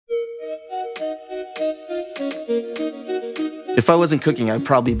If I wasn't cooking, I'd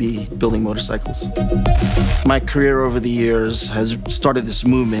probably be building motorcycles. My career over the years has started this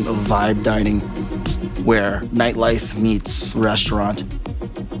movement of vibe dining, where nightlife meets restaurant,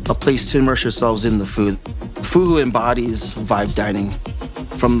 a place to immerse yourselves in the food. Fuhu embodies vibe dining.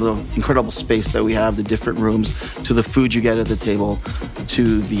 From the incredible space that we have, the different rooms, to the food you get at the table,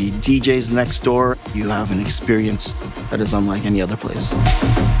 to the DJs next door, you have an experience that is unlike any other place.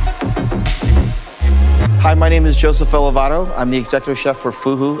 Hi, my name is Joseph Elevado. I'm the executive chef for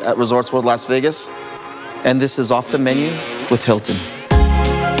Fuhu at Resorts World Las Vegas. And this is Off the Menu with Hilton.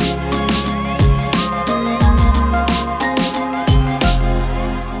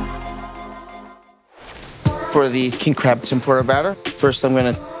 For the king crab tempura batter, first I'm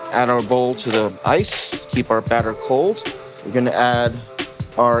gonna add our bowl to the ice, keep our batter cold. We're gonna add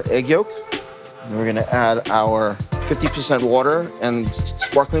our egg yolk. And we're gonna add our 50% water and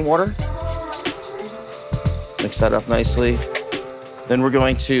sparkling water. Mix that up nicely. Then we're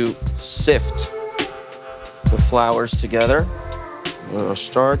going to sift the flours together. A little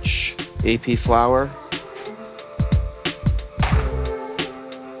starch, AP flour.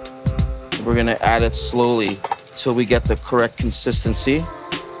 We're gonna add it slowly till we get the correct consistency.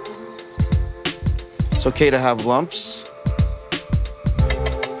 It's okay to have lumps.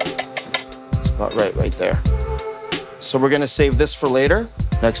 It's about right there. So we're gonna save this for later.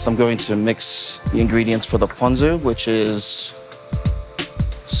 Next, I'm going to mix the ingredients for the ponzu, which is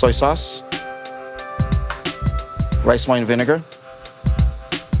soy sauce, rice wine vinegar,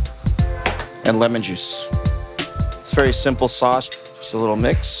 and lemon juice. It's a very simple sauce, just a little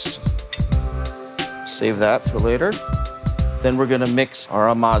mix. Save that for later. Then we're gonna mix our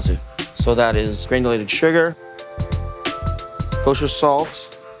amazu. So that is granulated sugar, kosher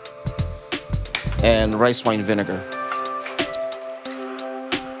salt, and rice wine vinegar.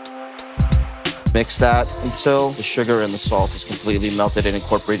 Mix that until the sugar and the salt is completely melted and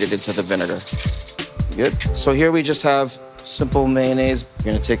incorporated into the vinegar. Good. So here we just have simple mayonnaise.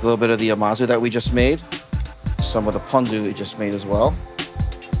 We're gonna take a little bit of the amazu that we just made, some of the ponzu we just made as well.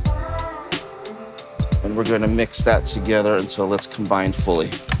 And we're gonna mix that together until it's combined fully.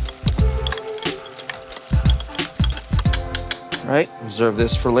 All right, reserve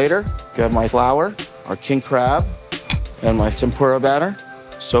this for later. Grab my flour, our king crab, and my tempura batter.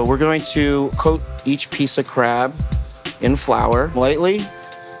 So we're going to coat each piece of crab in flour lightly,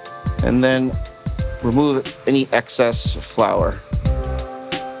 and then remove any excess flour.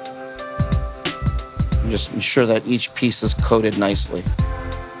 And just ensure that each piece is coated nicely.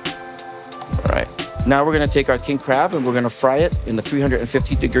 All right. Now we're gonna take our king crab and we're gonna fry it in a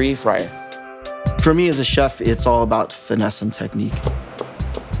 350-degree fryer. For me as a chef, it's all about finesse and technique.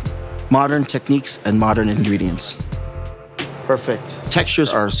 Modern techniques and modern ingredients. Perfect.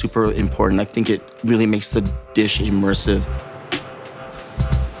 Textures are super important. I think it really makes the dish immersive.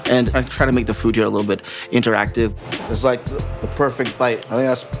 And I try to make the food here a little bit interactive. It's like the perfect bite.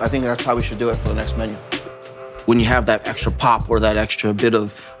 I think that's how we should do it for the next menu. When you have that extra pop or that extra bit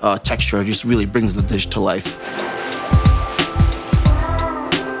of texture, it just really brings the dish to life.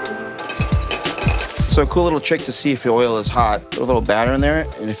 So a cool little trick to see if your oil is hot. Put a little batter in there,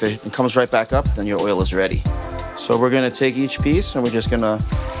 and if it comes right back up, then your oil is ready. So we're gonna take each piece and we're just gonna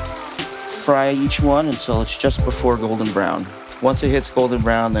fry each one until it's just before golden brown. Once it hits golden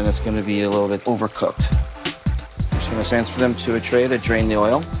brown, then it's gonna be a little bit overcooked. I'm just gonna transfer them to a tray to drain the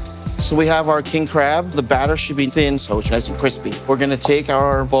oil. So we have our king crab. The batter should be thin, so it's nice and crispy. We're gonna take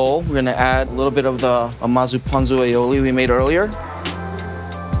our bowl, we're gonna add a little bit of the amazu ponzu aioli we made earlier.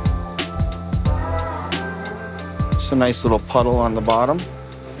 Just a nice little puddle on the bottom.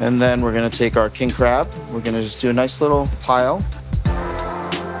 And then we're gonna take our king crab. We're gonna just do a nice little pile.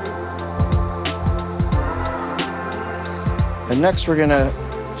 And next we're gonna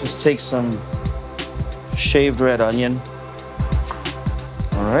just take some shaved red onion.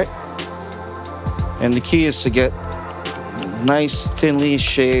 All right. And the key is to get nice, thinly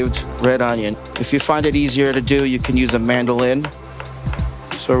shaved red onion. If you find it easier to do, you can use a mandolin.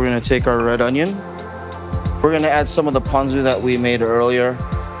 So we're gonna take our red onion. We're gonna add some of the ponzu that we made earlier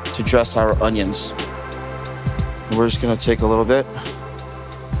to dress our onions. We're just gonna take a little bit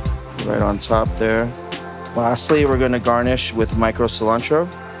right on top there. Lastly, we're gonna garnish with micro cilantro.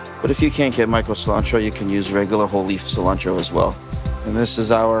 But if you can't get micro cilantro, you can use regular whole leaf cilantro as well. And this is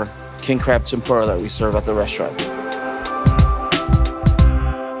our king crab tempura that we serve at the restaurant.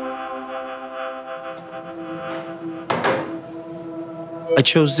 I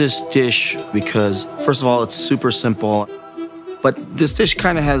chose this dish because, first of all, it's super simple. But this dish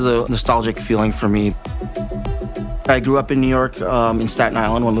kind of has a nostalgic feeling for me. I grew up in New York, in Staten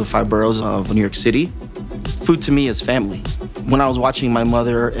Island, one of the 5 boroughs of New York City. Food to me is family. When I was watching my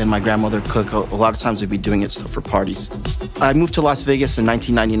mother and my grandmother cook, a lot of times we'd be doing it for parties. I moved to Las Vegas in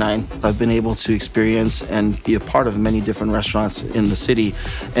 1999. I've been able to experience and be a part of many different restaurants in the city.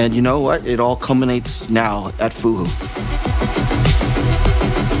 And you know what? It all culminates now at Fuhu.